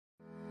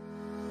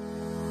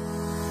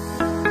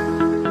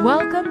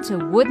Welcome to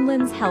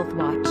Woodlands Health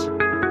Watch.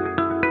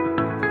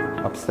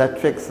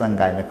 Obstetrics and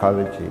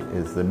gynecology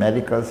is the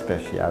medical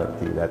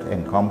specialty that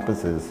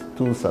encompasses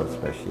two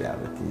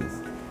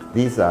subspecialties.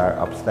 These are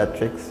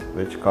obstetrics,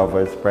 which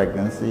covers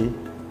pregnancy,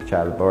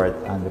 childbirth,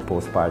 and the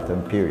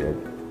postpartum period,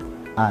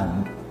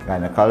 and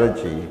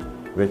gynecology,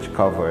 which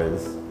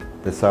covers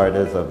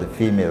disorders of the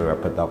female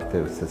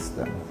reproductive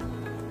system.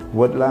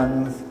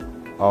 Woodlands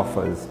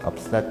offers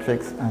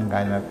obstetrics and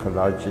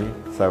gynecology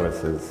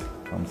services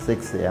from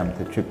 6 a.m.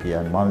 to 3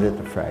 p.m. Monday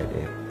to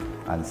Friday,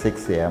 and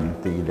 6 a.m.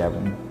 to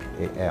 11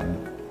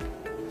 a.m.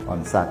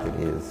 on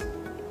Saturdays.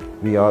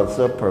 We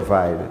also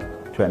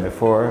provide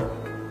 24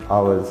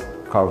 hours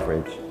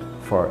coverage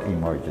for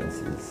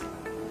emergencies.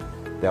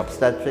 The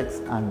obstetrics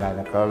and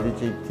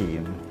gynecology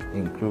team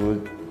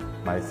include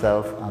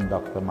myself and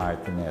Dr.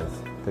 Martinez.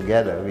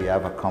 Together, we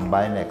have a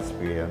combined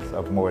experience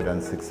of more than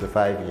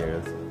 65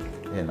 years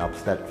in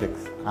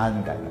obstetrics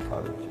and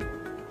gynecology.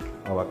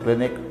 Our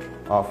clinic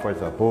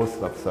offers a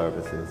host of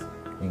services,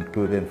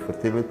 including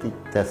fertility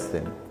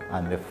testing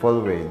and the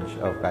full range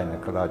of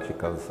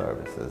gynecological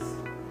services.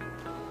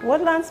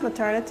 Woodlands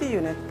Maternity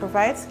Unit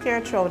provides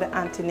care throughout the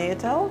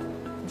antenatal,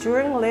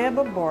 during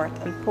labor,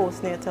 birth, and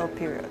postnatal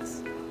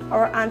periods.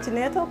 Our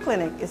antenatal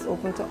clinic is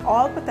open to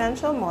all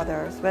potential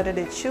mothers, whether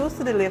they choose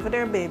to deliver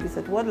their babies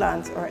at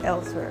Woodlands or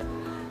elsewhere.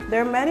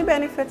 There are many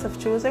benefits of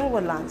choosing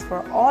Woodlands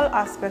for all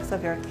aspects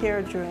of your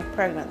care during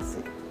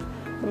pregnancy.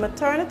 The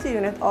maternity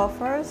unit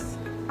offers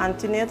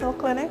antenatal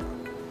clinic,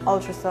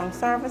 ultrasound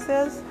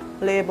services,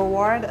 labor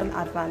ward, and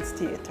advanced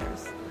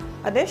theaters.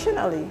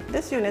 Additionally,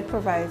 this unit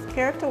provides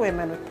care to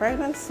women with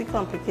pregnancy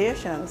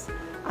complications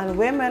and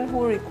women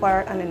who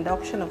require an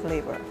induction of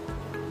labor.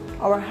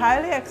 Our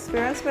highly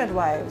experienced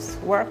midwives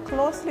work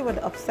closely with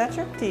the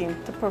obstetric team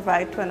to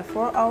provide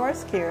 24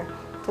 hours care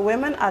to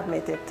women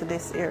admitted to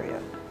this area.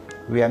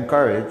 We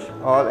encourage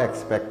all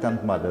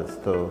expectant mothers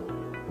to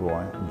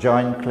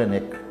join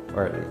clinic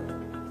early,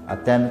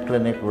 attend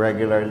clinic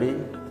regularly,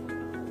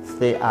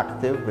 stay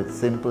active with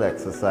simple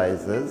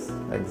exercises,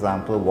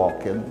 example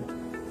walking,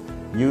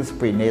 use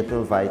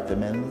prenatal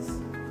vitamins,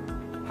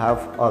 have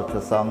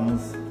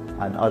ultrasounds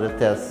and other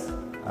tests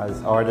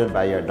as ordered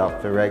by your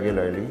doctor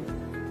regularly,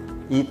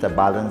 eat a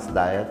balanced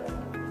diet,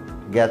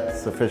 get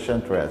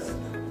sufficient rest.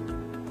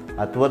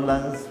 At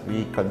Woodlands,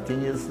 we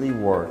continuously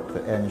work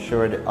to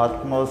ensure the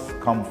utmost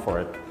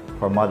comfort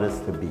for mothers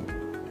to be.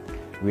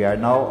 We are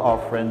now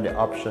offering the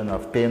option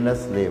of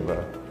painless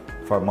labor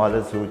for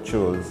mothers who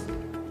choose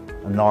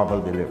a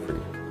normal delivery.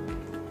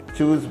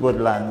 Choose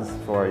Woodlands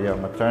for your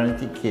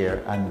maternity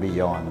care and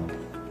beyond.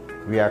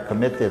 We are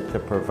committed to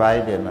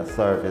providing a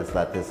service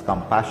that is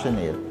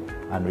compassionate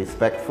and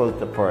respectful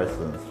to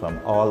persons from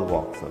all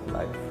walks of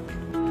life.